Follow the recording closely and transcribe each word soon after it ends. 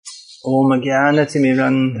Om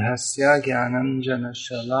Jnanatimirandhasya Jnananjana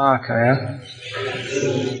Shalakaya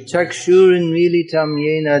Chakshurinmilitam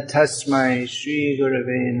Yena Tasmai Shri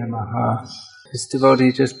Gurave Namaha. This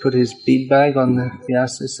devotee just put his bead bag on the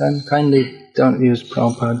Vyasa-san. Kindly don't use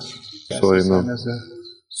Prabhupada's Vyasa-san as a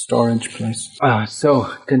storage place.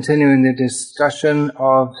 So, continuing the discussion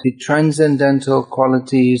of the transcendental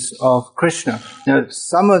qualities of Krishna. Now,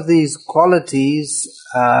 some of these qualities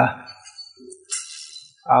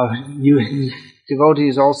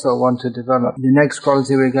devotees also want to develop. The next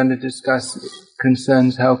quality we're going to discuss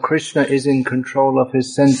concerns how Krishna is in control of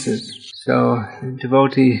his senses. So, the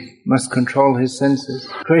devotee must control his senses.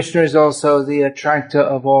 Krishna is also the attractor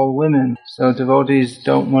of all women. So, devotees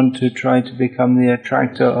don't want to try to become the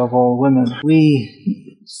attractor of all women.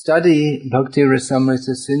 We study Bhakti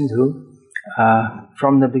Rasamrita Sindhu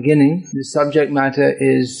from the beginning. The subject matter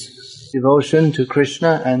is devotion to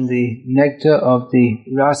Krishna and the nectar of the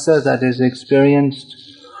rasa that is experienced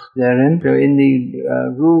therein. So in the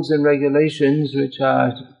rules and regulations which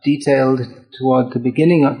are detailed toward the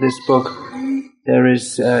beginning of this book, there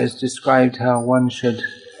is described how one should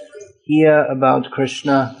hear about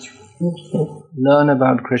Krishna, learn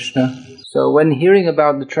about Krishna. So when hearing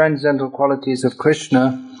about the transcendental qualities of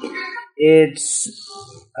Krishna, it's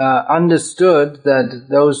understood that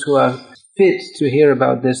those who are fit to hear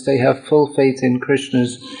about this, they have full faith in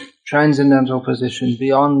Krishna's transcendental position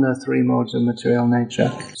beyond the three modes of material nature.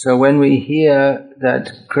 So when we hear that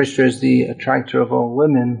Krishna is the attractor of all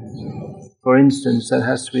women, for instance, that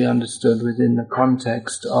has to be understood within the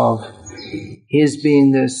context of his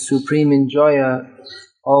being the supreme enjoyer,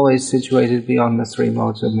 always situated beyond the three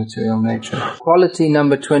modes of material nature. Quality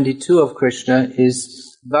number 22 of Krishna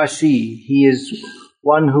is Vashi. He is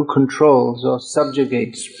one who controls or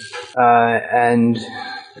subjugates. And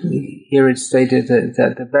here it's stated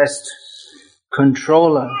that the best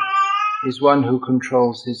controller is one who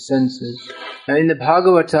controls his senses. Now in the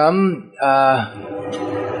Bhagavatam,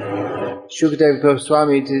 Shukadeva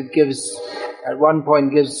Goswami at one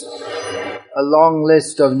point gives a long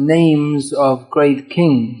list of names of great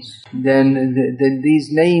kings. Then these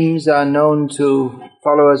names are known to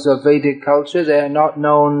followers of Vedic culture. They are not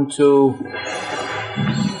known to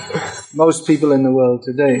most people in the world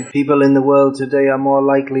today. People in the world today are more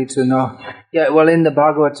likely to know. Yeah, well, in the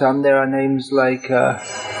Bhagavatam there are names like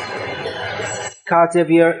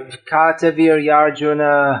Kartavir,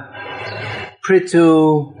 Yarjuna,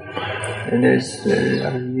 Prithu, and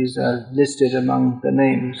these are listed among the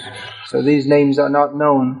names. So these names are not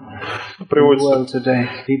known in the world today.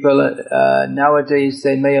 People nowadays,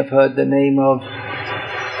 they may have heard the name of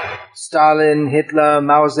Stalin, Hitler,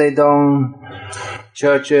 Mao Zedong,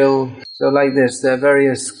 Churchill. So like this, there are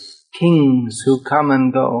various kings who come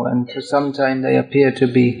and go, and for some time they appear to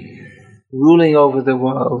be ruling over the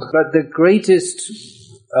world. But the greatest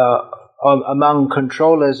among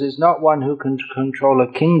controllers is not one who can control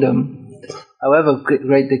a kingdom, however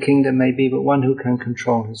great the kingdom may be, but one who can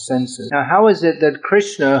control his senses. Now, how is it that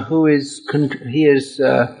Krishna, who is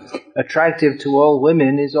attractive to all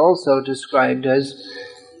women, is also described as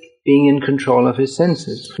being in control of his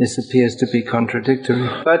senses? This appears to be contradictory.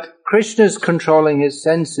 But Krishna's controlling his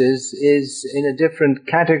senses is in a different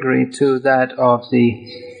category to that of the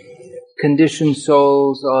conditioned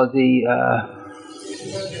souls or the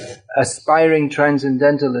aspiring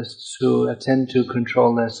transcendentalists who attempt to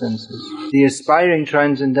control their senses. The aspiring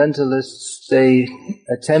transcendentalists, they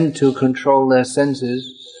attempt to control their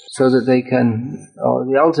senses so that they can, or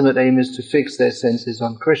the ultimate aim is to fix their senses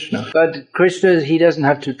on Krishna. But Krishna, he doesn't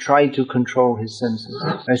have to try to control his senses.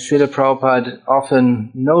 As Srila Prabhupada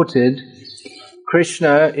often noted,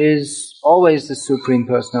 Krishna is always the Supreme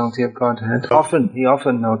Personality of Godhead. He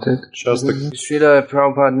often noted. Srila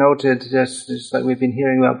Prabhupada noted, just like we've been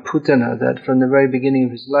hearing about Putana, that from the very beginning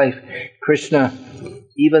of his life, Krishna,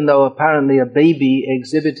 even though apparently a baby,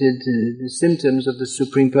 exhibited the symptoms of the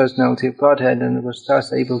Supreme Personality of Godhead and was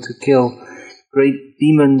thus able to kill great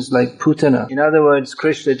demons like Putana. In other words,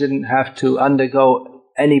 Krishna didn't have to undergo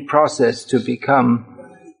any process to become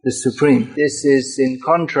the Supreme. This is in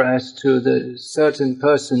contrast to the certain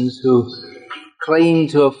persons who claim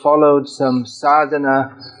to have followed some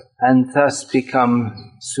sadhana and thus become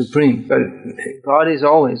supreme. But God is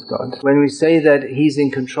always God. When we say that He's in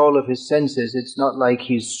control of His senses, it's not like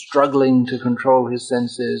He's struggling to control His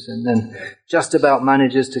senses and then just about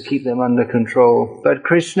manages to keep them under control. But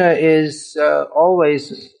Krishna is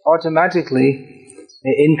always automatically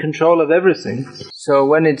in control of everything. So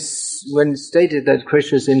when it's stated that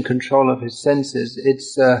Krishna is in control of his senses,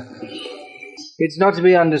 it's not to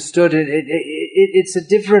be understood. It's a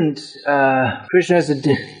different. Krishna has a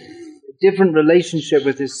different relationship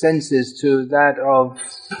with his senses to that of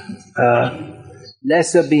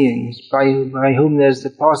lesser beings by whom there's the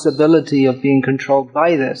possibility of being controlled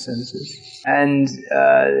by their senses. And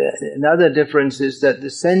another difference is that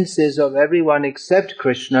the senses of everyone except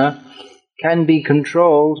Krishna can be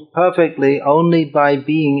controlled perfectly only by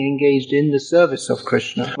being engaged in the service of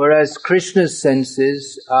Krishna. Whereas Krishna's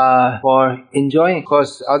senses are for enjoying. Of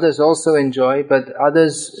course, others also enjoy, but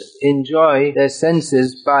others enjoy their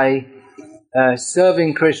senses by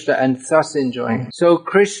serving Krishna and thus enjoying. So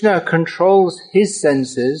Krishna controls his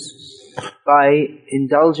senses by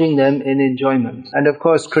indulging them in enjoyment. And of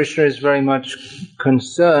course Krishna is very much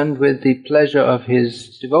concerned with the pleasure of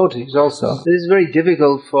his devotees also. This is very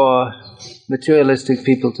difficult for materialistic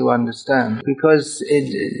people to understand, because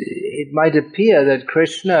it might appear that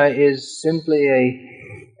Krishna is simply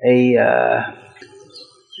a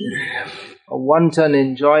wanton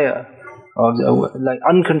enjoyer, like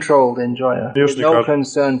uncontrolled enjoyer, with no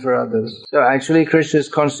concern for others. So actually Krishna's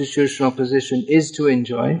constitutional position is to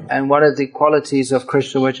enjoy, and one of the qualities of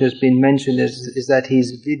Krishna which has been mentioned is that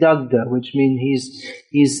he's vidagdha, which means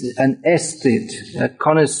he's an aesthete, a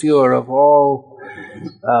connoisseur of all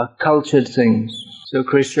cultured things. So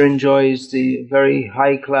Krishna enjoys the very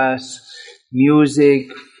high-class music,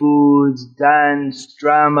 food, dance,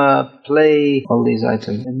 drama, play, all these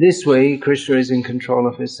items. In this way, Krishna is in control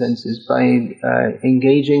of his senses by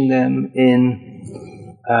engaging them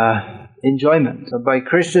in enjoyment. So by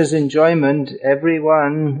Krishna's enjoyment,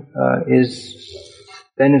 everyone is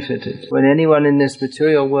benefited. When anyone in this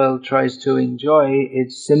material world tries to enjoy,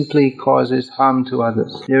 it simply causes harm to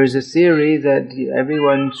others. There is a theory that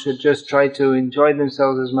everyone should just try to enjoy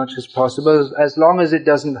themselves as much as possible, as long as it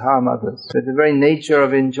doesn't harm others. But the very nature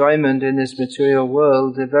of enjoyment in this material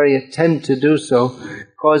world, the very attempt to do so,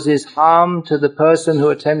 causes harm to the person who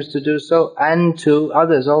attempts to do so and to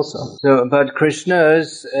others also. But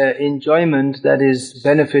Krishna's enjoyment, that is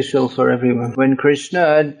beneficial for everyone. When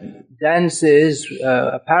Krishna dances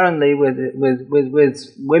apparently with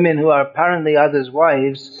women who are apparently others'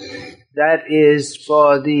 wives, that is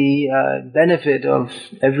for the benefit of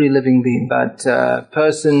every living being. But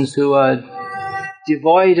persons who are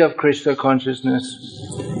devoid of Krishna consciousness,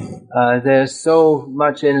 they're so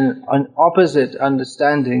much in an opposite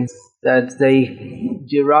understanding that they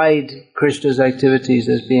deride Krishna's activities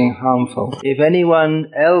as being harmful. If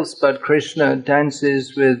anyone else but Krishna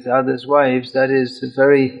dances with others' wives, that is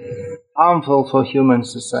very harmful for human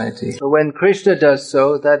society. But when Krishna does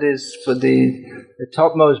so, that is for the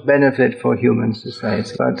topmost benefit for human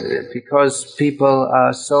society. But because people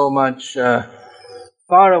are so much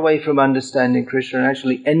far away from understanding Krishna and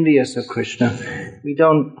actually envious of Krishna, we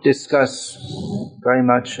discuss very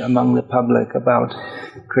much among the public about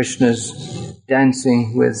Krishna's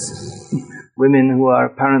dancing with women who are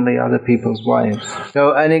apparently other people's wives.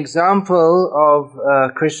 So an example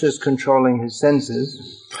of Krishna's controlling his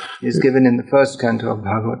senses is given in the first canto of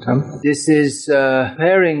Bhagavatam. This is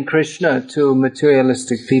comparing Krishna to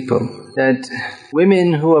materialistic people, that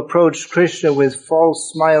women who approached Krishna with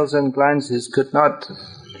false smiles and glances could not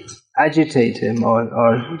agitate him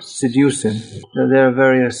or seduce him. So there are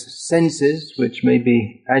various senses which may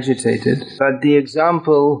be agitated, but the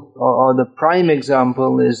example or the prime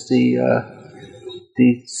example is the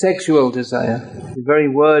sexual desire. The very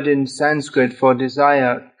word in Sanskrit for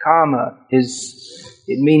desire, kama,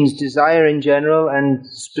 it means desire in general and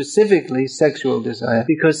specifically sexual desire,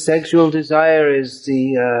 because sexual desire is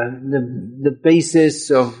the basis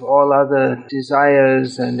of all other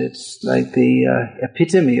desires, and it's like the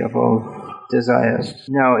epitome of all desires.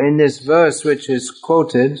 Now, in this verse which is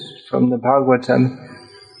quoted from the Bhagavatam,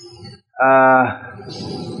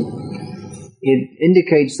 it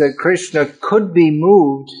indicates that Krishna could be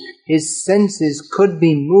moved, his senses could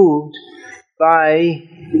be moved by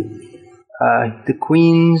the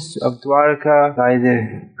queens of Dwarka, by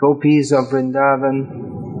the gopis of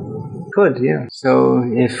Vrindavan. Could, yeah. So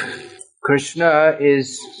if Krishna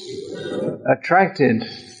is attracted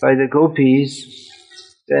by the gopis,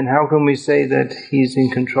 then how can we say that he's in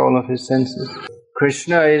control of his senses?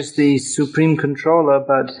 Krishna is the supreme controller,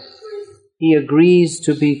 but he agrees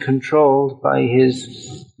to be controlled by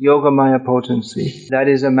his Yogamaya potency. That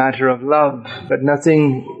is a matter of love, but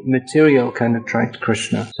nothing material can attract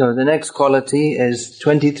Krishna. So the next quality is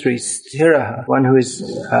 23, sthiraha, one who is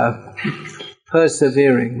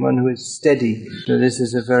persevering, one who is steady. So this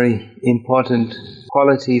is a very important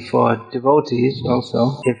quality for devotees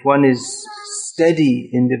also. If one is steady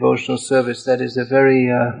in devotional service, that is a very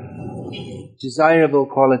desirable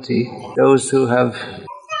quality. Those who have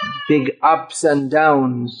big ups and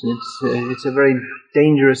downs. It's a very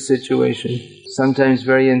dangerous situation. Sometimes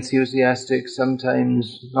very enthusiastic,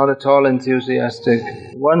 sometimes not at all enthusiastic.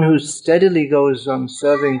 One who steadily goes on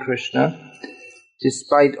serving Krishna,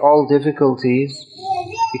 despite all difficulties,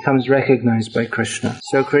 becomes recognized by Krishna.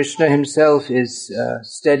 So Krishna himself is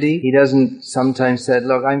steady. He doesn't sometimes say,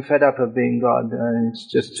 look, I'm fed up of being God. It's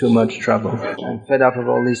just too much trouble. I'm fed up of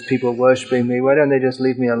all these people worshipping me. Why don't they just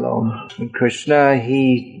leave me alone? And Krishna,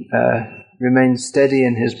 he remains steady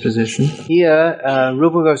in his position. Here,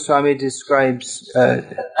 Rupa Goswami describes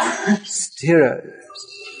Sthira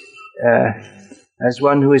as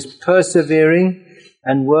one who is persevering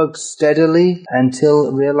and works steadily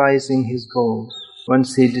until realizing his goals.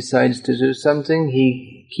 Once he decides to do something,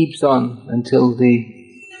 he keeps on until the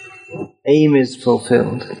aim is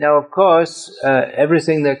fulfilled. Now, of course,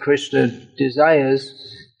 everything that Krishna desires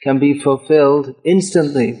can be fulfilled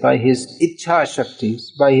instantly by his Ichha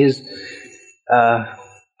Shaktis, by his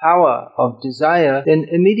power of desire. Then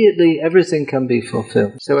immediately everything can be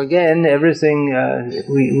fulfilled. So again, everything,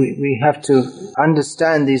 we have to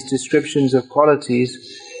understand these descriptions of qualities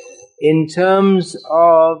in terms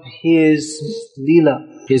of his lila.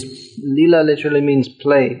 His lila literally means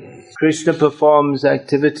play. Krishna performs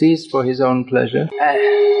activities for his own pleasure.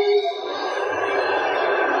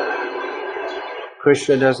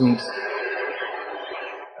 Krishna doesn't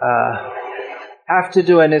have to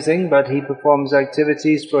do anything, but he performs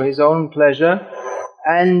activities for his own pleasure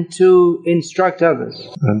and to instruct others.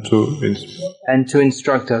 And to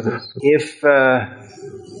instruct others. If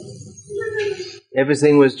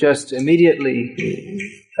everything was just immediately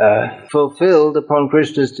fulfilled upon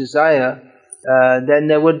Krishna's desire, then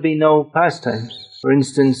there would be no pastimes. For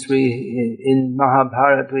instance, in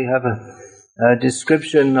Mahabharata we have a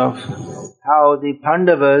description of how the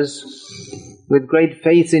Pandavas, with great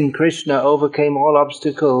faith in Krishna, overcame all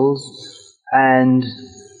obstacles and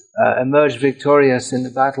emerged victorious in the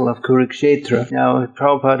battle of Kurukshetra. Now,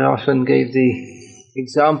 Prabhupada often gave the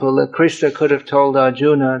example that Krishna could have told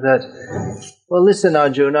Arjuna that, well, listen,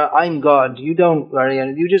 Arjuna, I'm God. You don't worry.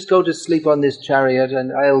 You just go to sleep on this chariot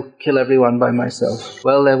and I'll kill everyone by myself.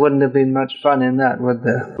 Well, there wouldn't have been much fun in that, would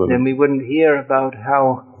there? Then we wouldn't hear about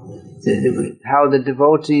how the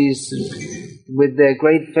devotees, with their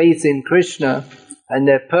great faith in Krishna and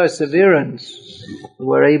their perseverance,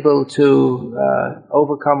 were able to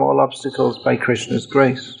overcome all obstacles by Krishna's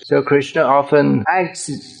grace. So Krishna often acts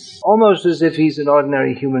almost as if he's an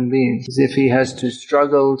ordinary human being, as if he has to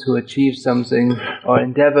struggle to achieve something or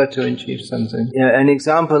endeavor to achieve something. An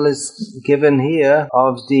example is given here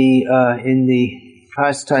of in the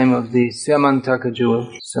pastime of the Syamantaka jewel.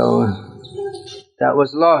 So that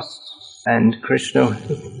was lost, and Krishna,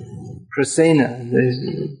 Krsna,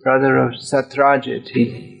 the brother of Satrajit,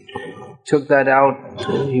 he took that out.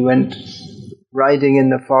 He went riding in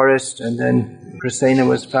the forest, and then Krsna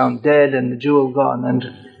was found dead and the jewel gone, and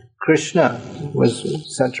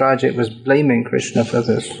Satrajit was blaming Krishna for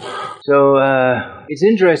this. So it's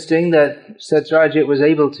interesting that Satrajit was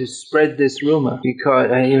able to spread this rumor,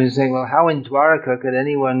 because he was saying, well, how in Dwaraka could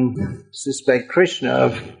anyone suspect Krishna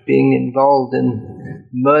of being involved in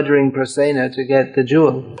murdering Krsna to get the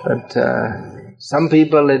jewel? But some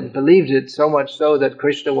people had believed it, so much so that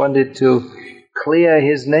Krishna wanted to clear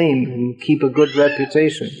his name and keep a good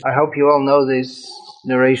reputation. I hope you all know these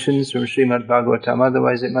narrations from Srimad Bhagavatam,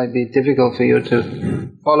 otherwise it might be difficult for you to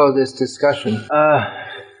follow this discussion.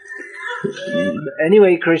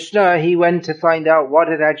 Anyway, Krishna, he went to find out what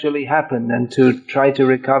had actually happened and to try to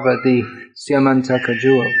recover the Syamantaka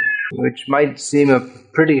jewel, which might seem a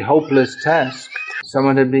pretty hopeless task.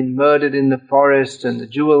 Someone had been murdered in the forest and the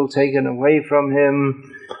jewel taken away from him,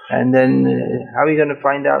 and then how are you going to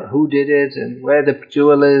find out who did it and where the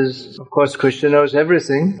jewel is? Of course, Krishna knows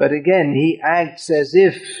everything, but again, he acts as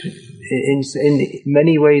if, in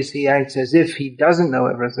many ways, he acts as if he doesn't know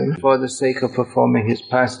everything for the sake of performing his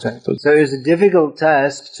pastime. So it was a difficult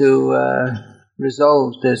task to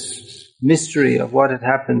resolve this mystery of what had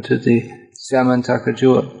happened to the Syamantaka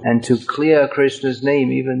jewel, and to clear Krishna's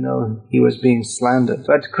name even though he was being slandered.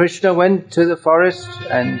 But Krishna went to the forest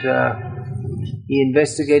and he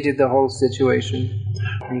investigated the whole situation.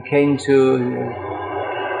 When he came to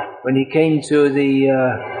the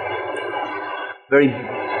very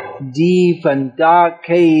deep and dark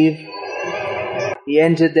cave, he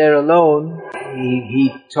entered there alone.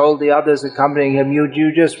 He told the others accompanying him, you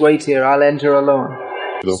just wait here, I'll enter alone.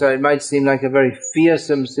 So it might seem like a very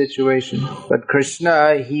fearsome situation, but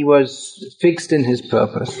Krishna, he was fixed in his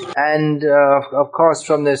purpose. And of course,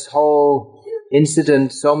 from this whole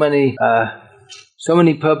incident, so many So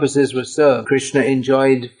many purposes were served. Krishna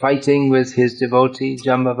enjoyed fighting with his devotee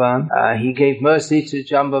Jambavan. He gave mercy to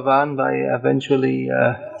Jambavan by eventually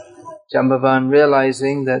Jambavan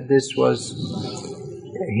realizing that this was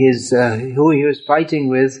who he was fighting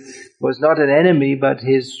with was not an enemy but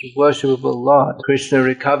his worshipable Lord. Krishna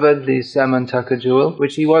recovered the Samantaka jewel,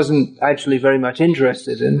 which he wasn't actually very much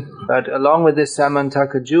interested in, but along with this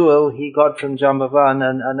Samantaka jewel he got from Jambavan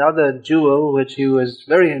another jewel which he was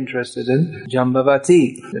very interested in,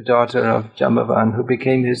 Jambavati, the daughter of Jambavan, who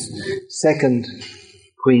became his second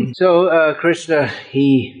queen. So Krishna,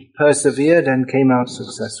 he persevered and came out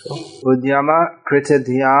successful. Udyama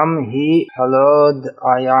kritadhyam hi halod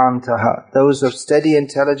ayantaha. Those of steady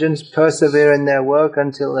intelligence persevere in their work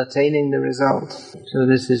until attaining the result. So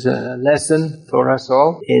this is a lesson for us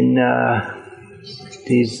all in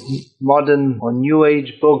these modern or new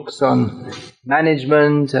age books on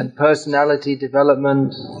management and personality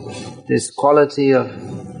development, this quality of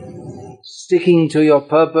sticking to your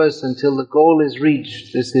purpose until the goal is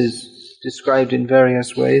reached. This is described in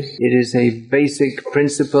various ways. It is a basic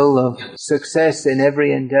principle of success in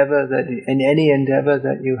every endeavor, in any endeavor,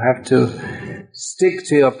 that you have to stick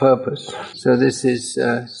to your purpose. So this is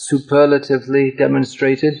superlatively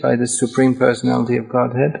demonstrated by the Supreme Personality of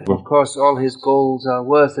Godhead. Of course, all his goals are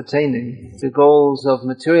worth attaining. The goals of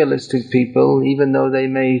materialistic people, even though they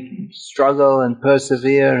may struggle and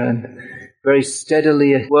persevere and very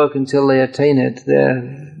steadily work until they attain it,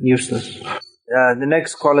 they're useless. The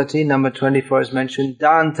next quality, number 24, is mentioned,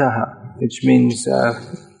 dantaha, which means,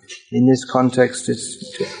 in this context, it's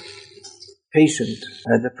patient.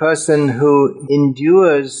 The person who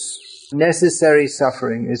endures necessary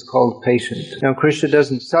suffering is called patient. Now, Krishna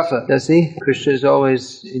doesn't suffer, does he? Krishna is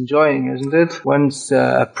always enjoying, isn't it? Once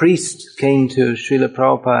a priest came to Srila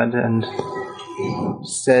Prabhupada and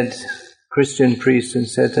said, Christian priest, and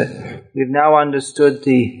said that we've now understood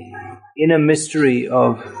the inner mystery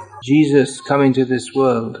of Jesus coming to this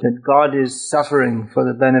world, that God is suffering for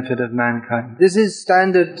the benefit of mankind. This is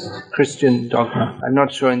standard Christian dogma. I'm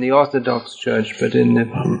not sure in the Orthodox Church, but in the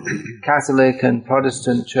Catholic and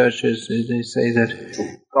Protestant churches, they say that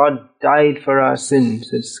God died for our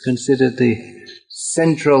sins. It's considered the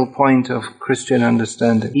central point of Christian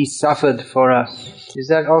understanding. He suffered for us. Is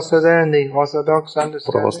that also there in the Orthodox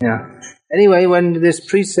understanding? Yeah. Anyway, when this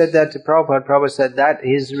priest said that to Prabhupada, Prabhupada said that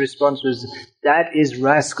his response was, that is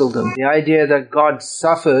rascaldom. The idea that God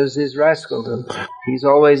suffers is rascaldom. He's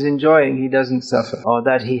always enjoying, he doesn't suffer. Or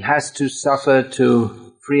that he has to suffer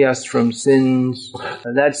to free us from sins.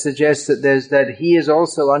 And that suggests that he is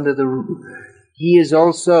also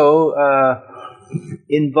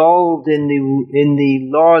involved in the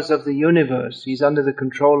laws of the universe. He's under the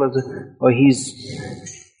control of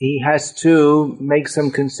he has to make some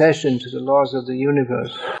concession to the laws of the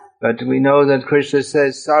universe. But we know that Krishna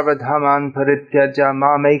says, Sarvadhaman parityaja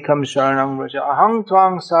mamekam sharanam vraja aham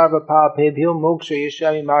tvang sarva papebhyo moksha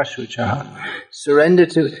yishami mashuchaha.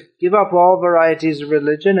 Give up all varieties of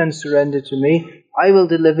religion and surrender to me. I will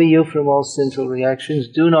deliver you from all sinful reactions.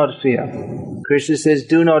 Do not fear. Krishna says,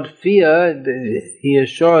 do not fear. He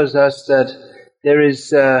assures us that there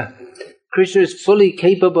is Krishna is fully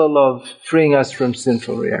capable of freeing us from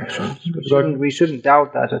sinful reactions. We shouldn't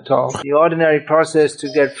doubt that at all. The ordinary process to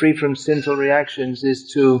get free from sinful reactions is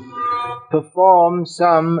to perform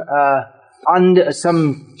some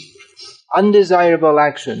undesirable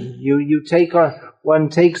action. One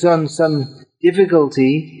takes on some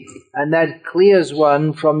difficulty, and that clears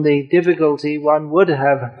one from the difficulty one would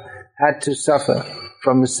have had to suffer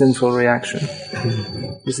from the sinful reaction.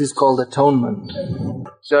 This is called atonement.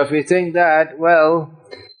 So if we think that, well,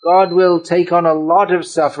 God will take on a lot of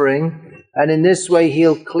suffering, and in this way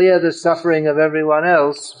He'll clear the suffering of everyone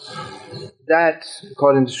else, that,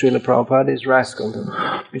 according to Srila Prabhupada, is rascaldom.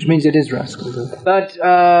 Which means it is rascaldom. But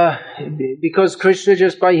because Krishna,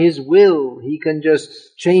 just by His will, He can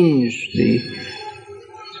just change the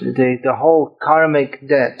whole karmic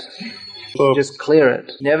debt. Just clear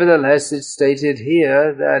it. Nevertheless, it's stated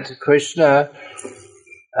here that Krishna,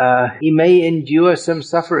 he may endure some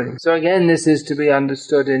suffering. So again, this is to be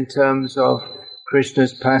understood in terms of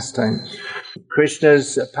Krishna's pastimes.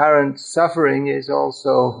 Krishna's apparent suffering is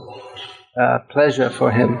also pleasure for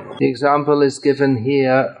him. The example is given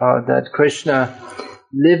here that Krishna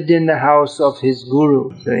lived in the house of his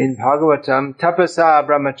guru. So in Bhagavatam, tapasa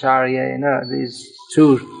brahmacharyena, these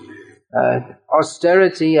two,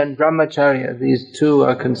 austerity and brahmacharya, these two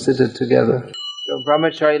are considered together. So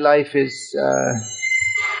brahmachari life is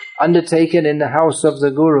undertaken in the house of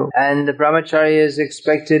the guru, and the brahmachari is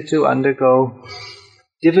expected to undergo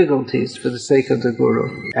difficulties for the sake of the guru.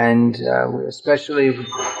 And especially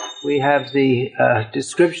we have the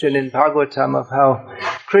description in Bhagavatam of how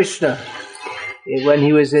Krishna, when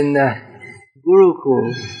he was in the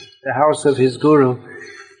Gurukul, the house of his guru,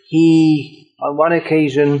 on one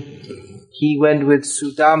occasion, he went with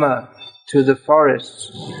Sudama to the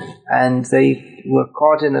forest, and they were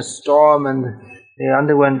caught in a storm, and they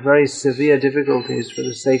underwent very severe difficulties for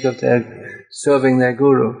the sake of serving their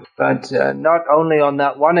guru. But not only on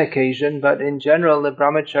that one occasion, but in general, the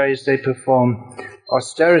brahmacharis, they perform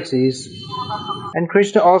austerities. And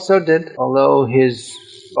Krishna also did, although his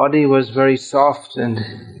body was very soft and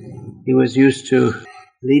he was used to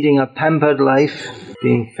leading a pampered life,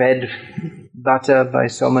 being fed butter by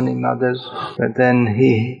so many mothers, but then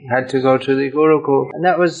he had to go to the Gurukul. And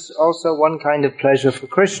that was also one kind of pleasure for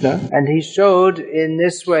Krishna. And he showed in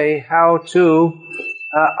this way how to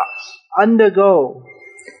undergo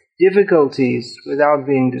difficulties without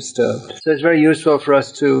being disturbed. So it's very useful for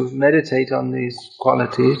us to meditate on these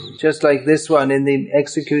qualities. Just like this one, in the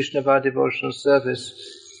execution of our devotional service,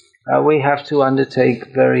 we have to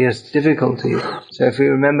undertake various difficulties. So if we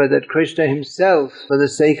remember that Krishna himself, for the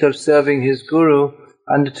sake of serving his guru,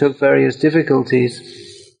 undertook various difficulties,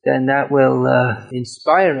 then that will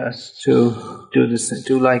inspire us to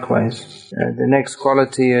do likewise. The next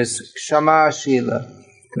quality is Kshama Shila,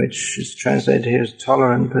 which is translated here as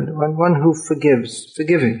tolerant, but one who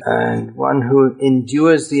forgiving, and one who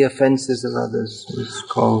endures the offenses of others is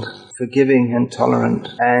called forgiving and tolerant.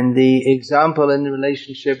 And the example in the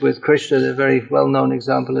relationship with Krishna, the very well-known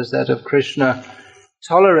example, is that of Krishna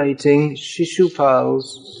tolerating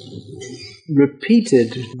Shishupal's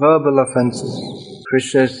repeated verbal offenses.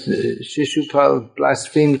 Shishupal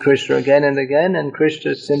blasphemed Krishna again and again, and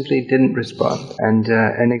Krishna simply didn't respond. And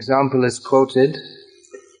an example is quoted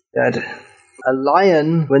that a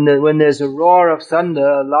lion, when there's a roar of thunder,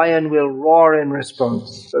 a lion will roar in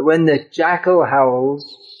response. But when the jackal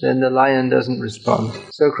howls, then the lion doesn't respond.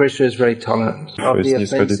 So Krishna is very tolerant of the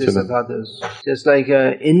offenses of others. Just like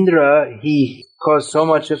Indra, he caused so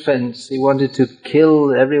much offense. He wanted to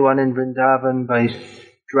kill everyone in Vrindavan by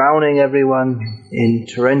drowning everyone in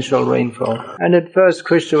torrential rainfall. And at first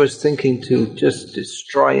Krishna was thinking to just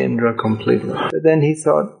destroy Indra completely. But then he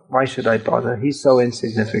thought, why should I bother? He's so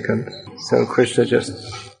insignificant. So Krishna just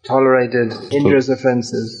tolerated Indra's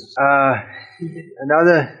offenses.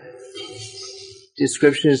 Another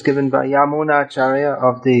description is given by Yamunacharya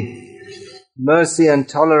of the mercy and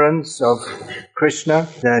tolerance of Krishna,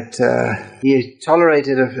 that he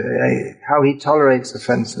tolerated, how he tolerates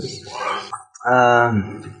offenses.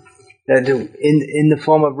 That in the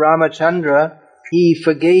form of Ramachandra, he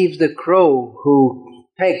forgave the crow who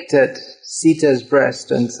pecked at Sita's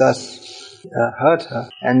breast and thus hurt her.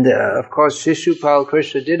 And of course Shishupal,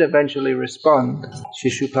 Krishna did eventually respond.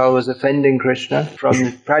 Shishupal was offending Krishna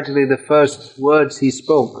from practically the first words he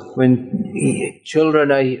spoke. When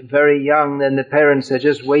children are very young, then the parents are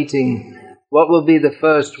just waiting. What will be the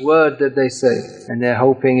first word that they say? And they're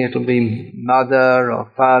hoping it'll be mother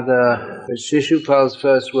or father. But Shishupal's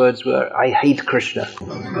first words were, I hate Krishna.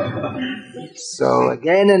 So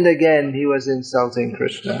again and again he was insulting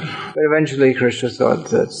Krishna. But eventually Krishna thought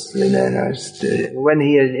that, when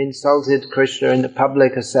he had insulted Krishna in the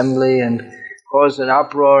public assembly and caused an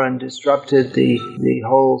uproar and disrupted the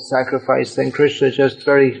whole sacrifice, then Krishna just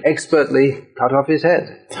very expertly cut off his head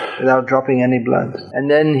without dropping any blood. And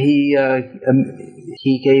then he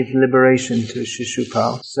gave liberation to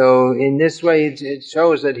Shishupal. So in this way it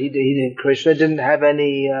shows that Krishna didn't have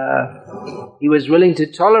any, he was willing to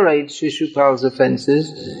tolerate Shishupal's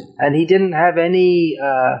offenses, and he didn't have any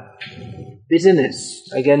bitterness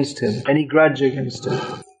against him, any grudge against him.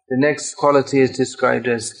 The next quality is described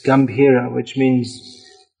as Gambhira, which means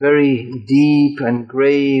very deep and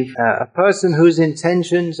grave. A person whose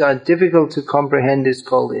intentions are difficult to comprehend is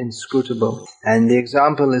called inscrutable. And the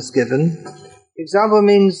example is given. Example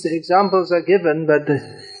means examples are given, but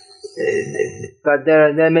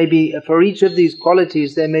there may be, for each of these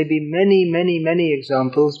qualities, there may be many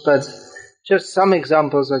examples, but just some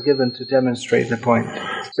examples are given to demonstrate the point.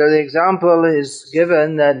 So the example is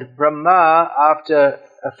given that Brahma, after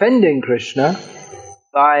offending Krishna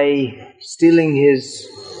by stealing his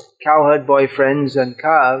cowherd boyfriends and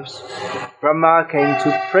calves, Brahma came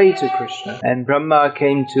to pray to Krishna, and Brahma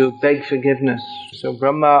came to beg forgiveness. So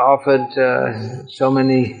Brahma offered so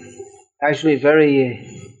many, actually very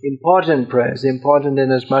important prayers, important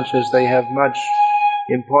in as much as they have much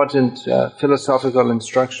important philosophical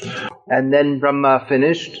instruction. And then Brahma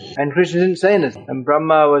finished, and Krishna didn't say anything. And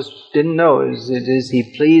Brahma didn't know, is he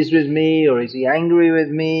pleased with me, or is he angry with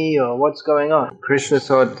me, or what's going on? Krishna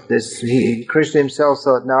thought Krishna himself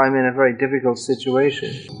thought, now I'm in a very difficult situation.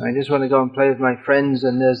 I just want to go and play with my friends,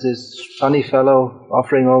 and there's this funny fellow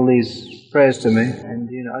offering all these prayers to me, and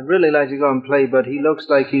I'd really like to go and play, but he looks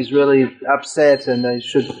like he's really upset, and I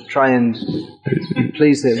should try and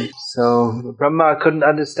please him. So Brahma couldn't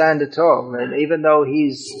understand at all, and even though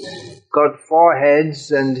he's got 4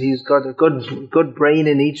 heads and he's got a good brain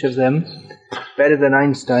in each of them, better than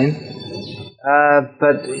Einstein,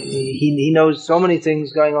 but he knows so many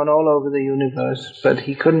things going on all over the universe, but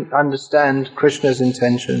he couldn't understand Krishna's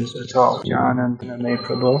intentions at all. Janantame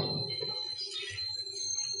Prabhu.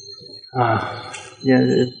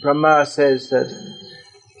 Brahma says that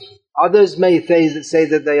others may say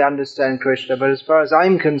that they understand Krishna, but as far as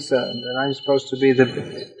I'm concerned, and I'm supposed to be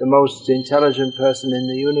the most intelligent person in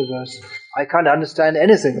the universe, I can't understand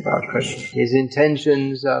anything about Krishna. His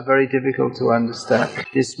intentions are very difficult to understand.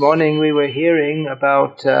 This morning we were hearing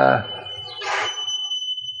about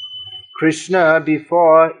Krishna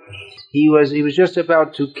before he was just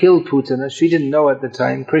about to kill Putana. She didn't know at the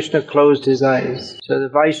time. Krishna closed his eyes. So the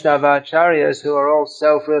Vaishnava Acharyas, who are all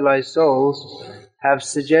self-realized souls, have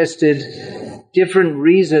suggested different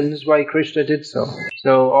reasons why Krishna did so.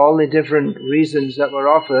 So all the different reasons that were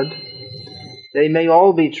offered, they may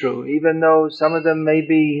all be true, even though some of them may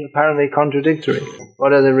be apparently contradictory.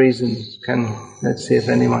 What are the reasons? Let's see if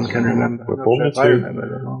anyone can remember. I'm not sure if I remember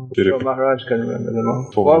them all. I'm sure Maharaj can remember them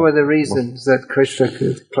all. What were the reasons that Krishna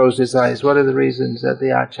closed his eyes? What are the reasons that the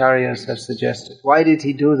Acharyas have suggested? Why did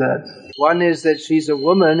he do that? One is that she's a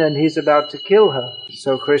woman and he's about to kill her.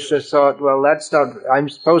 So Krishna thought, well, I'm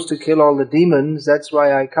supposed to kill all the demons, that's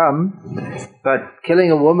why I come. But killing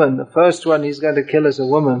a woman, the first one he's going to kill is a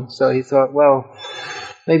woman. So he thought, well,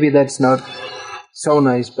 maybe that's not so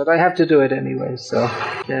nice, but I have to do it anyway. So,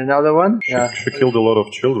 another one? She killed a lot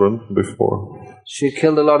of children before. She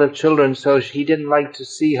killed a lot of children, so he didn't like to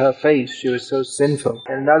see her face. She was so sinful.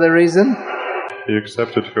 And another reason? He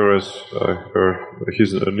accepted her as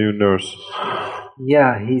his new nurse.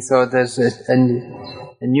 Yeah, he thought there's a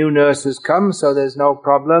new nurse has come, so there's no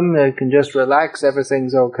problem. You can just relax,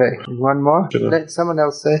 everything's okay. One more? Let someone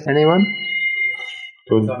else say. Anyone?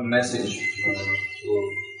 Some message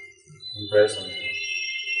to impress him.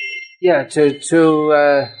 Yeah, to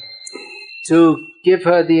give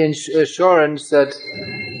her the assurance that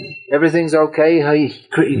everything's okay,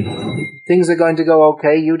 things are going to go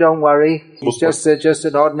okay, you don't worry. He's just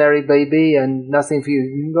an ordinary baby and nothing for you.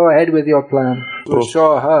 You can go ahead with your plan. To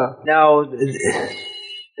assure her. Now,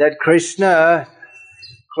 that Krishna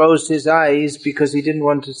closed his eyes because he didn't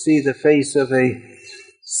want to see the face of a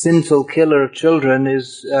sinful killer of children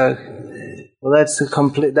is, that's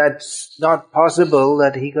not possible,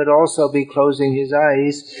 that he could also be closing his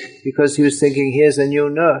eyes because he was thinking, here's a new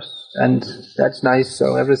nurse, and that's nice,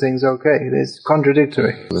 so everything's okay. It's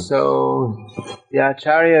contradictory. So, the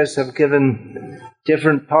Acharyas have given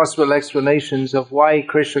different possible explanations of why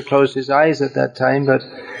Krishna closed his eyes at that time, but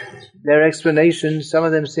their explanations, some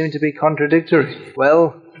of them seem to be contradictory.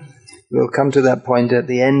 Well, we'll come to that point at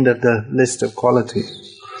the end of the list of qualities.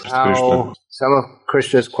 How some of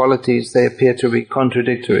Krishna's qualities, they appear to be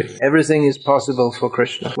contradictory. Everything is possible for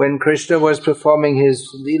Krishna. When Krishna was performing his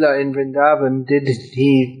Leela in Vrindavan, did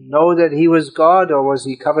he know that he was God, or was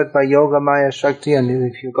he covered by Yoga Maya Shakti and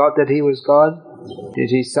he forgot that he was God? Did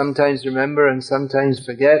he sometimes remember and sometimes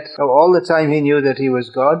forget? So all the time he knew that he was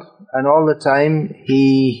God, and all the time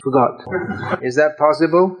he forgot. Is that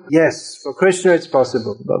possible? Yes, for Krishna it's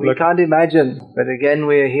possible, but we can't imagine. But again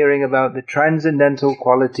we are hearing about the transcendental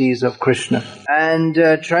qualities of Krishna. And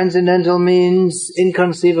transcendental means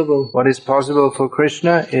inconceivable. What is possible for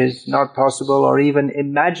Krishna is not possible or even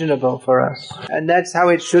imaginable for us. And that's how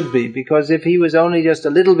it should be, because if he was only just a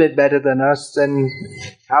little bit better than us, then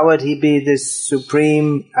how would he be this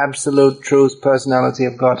supreme, absolute truth personality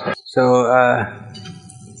of God? So,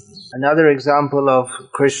 another example of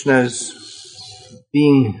Krishna's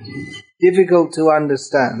being difficult to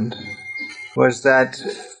understand was that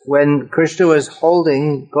when Krishna was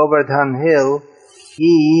holding Govardhan Hill,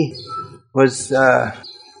 he was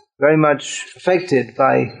very much affected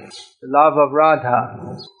by the love of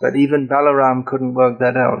Radha, but even Balaram couldn't work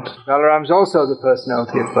that out. Balaram's also the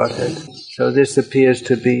personality of Godhead. So this appears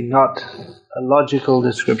to be not a logical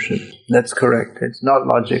description. That's correct. It's not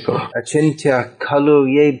logical. Achintya kalu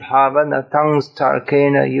ye bhavana tangs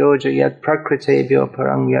tarkena yoja yat prakritebhyo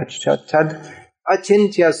parang yachcha tad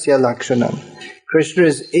achintyasya lakshanam. Krishna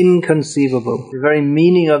is inconceivable. The very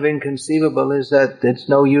meaning of inconceivable is that it's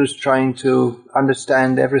no use trying to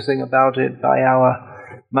understand everything about it by our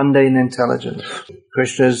mundane intelligence.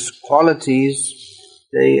 Krishna's qualities,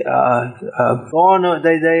 they are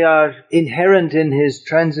they are inherent in his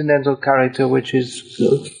transcendental character, which is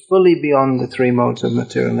fully beyond the three modes of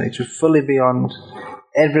material nature, fully beyond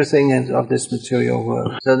everything of this material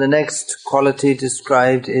world. So the next quality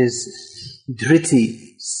described is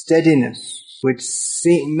dhriti, steadiness, which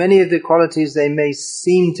many of the qualities, they may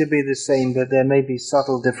seem to be the same, but there may be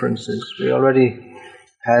subtle differences. We already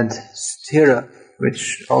had sthira,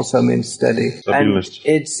 which also means steady. And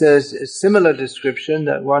it's a similar description,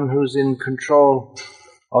 that one who's in control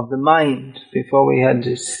of the mind. Before we had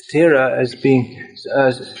sthira as being,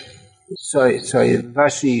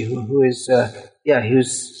 vashi, who is,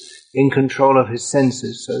 who's in control of his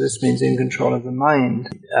senses. So this means in control of the mind.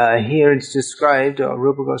 Here it's described, or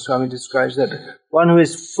Rupa Goswami describes, that one who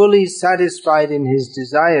is fully satisfied in his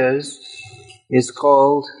desires is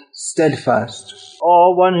called steadfast,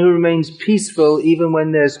 or one who remains peaceful even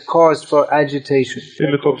when there's cause for agitation.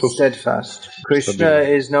 Steadfast. Krishna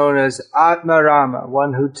is known as Atma Rama,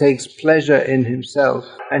 one who takes pleasure in himself.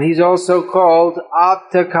 And he's also called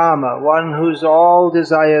Aptakama, one whose all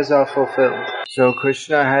desires are fulfilled. So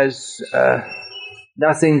Krishna has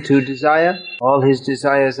nothing to desire. All his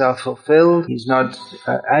desires are fulfilled. He's not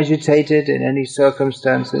agitated in any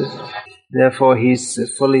circumstances. Therefore, he's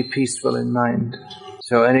fully peaceful in mind.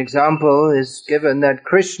 So an example is given that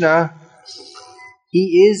Krishna,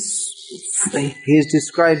 he is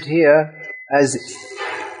described here as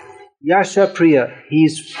Yasha Priya.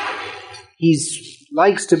 He's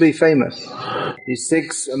likes to be famous.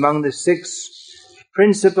 Among the six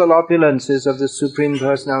principal opulences of the Supreme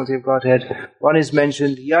Personality of Godhead, one is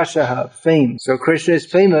mentioned, Yashaha, fame. So Krishna is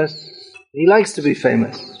famous. He likes to be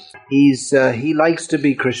famous. He likes to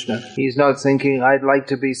be Krishna. He's not thinking, I'd like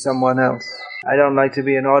to be someone else. I don't like to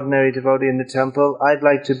be an ordinary devotee in the temple. I'd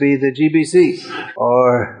like to be the GBC.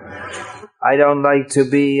 Or I don't like to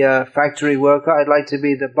be a factory worker. I'd like to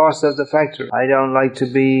be the boss of the factory. I don't like to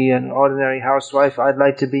be an ordinary housewife. I'd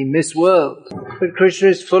like to be Miss World. But Krishna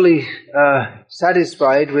is fully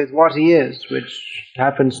satisfied with what he is, which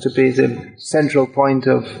happens to be the central point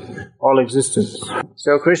of all existence.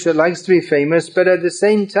 So Krishna likes to be famous, but at the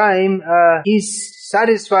same time, he's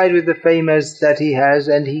satisfied with the fame that he has,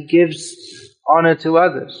 and he gives honor to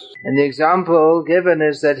others. And the example given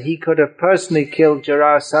is that he could have personally killed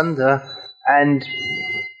Jarasandha and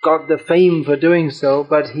got the fame for doing so,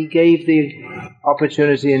 but he gave the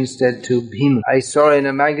opportunity instead to Bhima. I saw in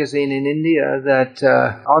a magazine in India that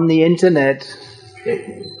on the internet,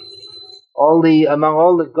 among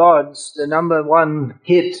all the gods, the number one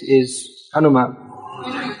hit is Hanuman.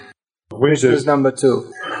 Krishna's number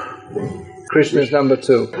two. Krishna's number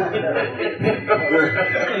two.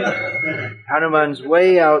 Hanuman's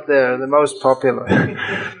way out there, the most popular.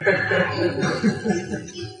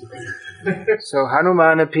 So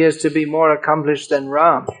Hanuman appears to be more accomplished than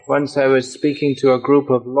Ram. Once I was speaking to a group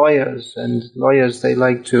of lawyers, and lawyers, they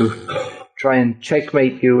like to try and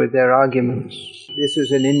checkmate you with their arguments. This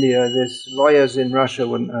is in India. Lawyers in Russia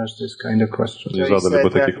wouldn't ask this kind of question.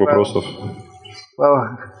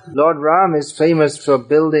 Well, Lord Ram is famous for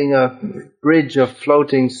building a bridge of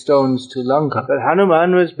floating stones to Lanka. But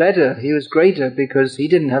Hanuman was better. He was greater because he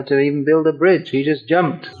didn't have to even build a bridge. He just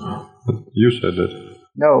jumped. You said it.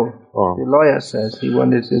 No, the lawyer says he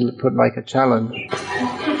wanted to put like a challenge.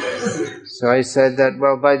 So I said that,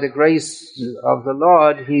 well, by the grace of the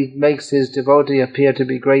Lord, he makes his devotee appear to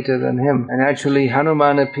be greater than him. And actually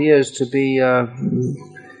Hanuman appears to be,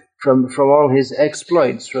 from all his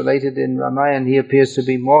exploits related in Ramayana, he appears to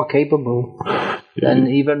be more capable than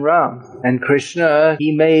even Ram. And Krishna,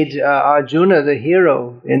 he made Arjuna the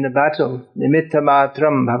hero in the battle. Nimitta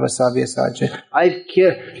matram bhavasavya saja.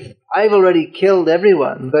 I've already killed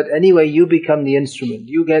everyone, but anyway, you become the instrument.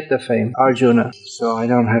 You get the fame, Arjuna. So I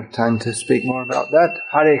don't have time to speak more about that.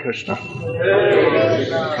 Hare Krishna. We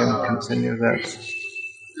can continue that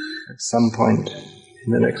at some point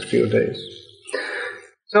in the next few days.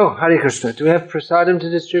 So, Hare Krishna. Do we have prasadam to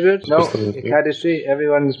distribute? No. Ekadashi,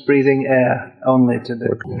 everyone's breathing air only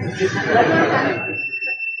today.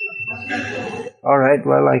 All right,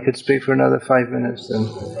 well, I could speak for another 5 minutes then.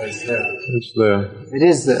 It's there. It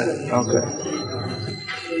is there. Okay.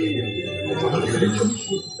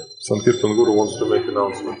 Sankirtan Guru wants to make an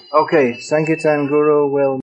announcement. Okay, Sankirtan Guru will